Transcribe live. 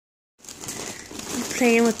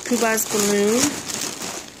playing with Puba's balloon.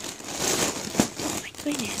 Oh my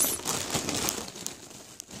goodness.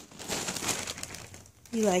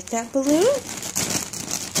 You like that balloon?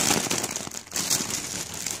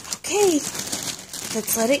 Okay,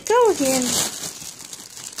 let's let it go again.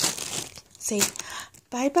 Say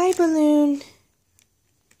bye-bye, balloon.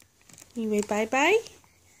 You wave bye-bye?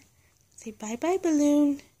 Say bye-bye,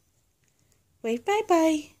 balloon. Wave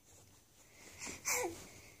bye-bye.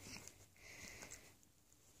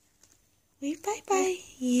 Wave bye-bye.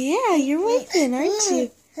 Yeah, you're waving, aren't you?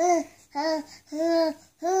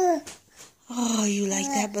 Oh, you like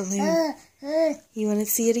that balloon. You want to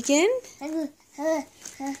see it again?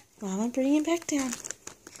 Mama, bring it back down.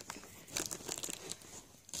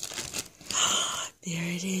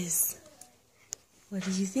 There it is. What do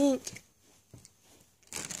you think?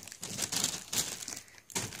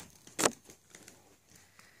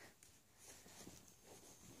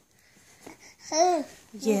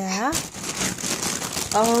 Yeah.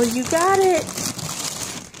 Oh, you got it.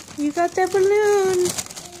 You got that balloon.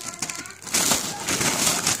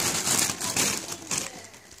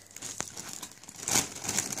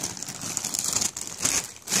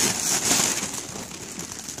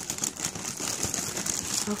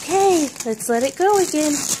 Okay, let's let it go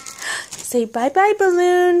again. Say bye-bye,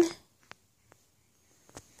 balloon.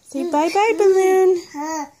 Say bye-bye, balloon.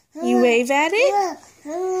 You wave at it?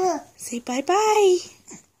 Say bye-bye.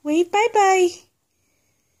 Wave bye-bye.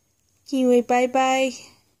 Can you wave bye-bye?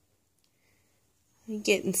 I'm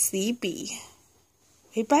getting sleepy.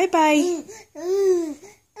 Wave bye-bye.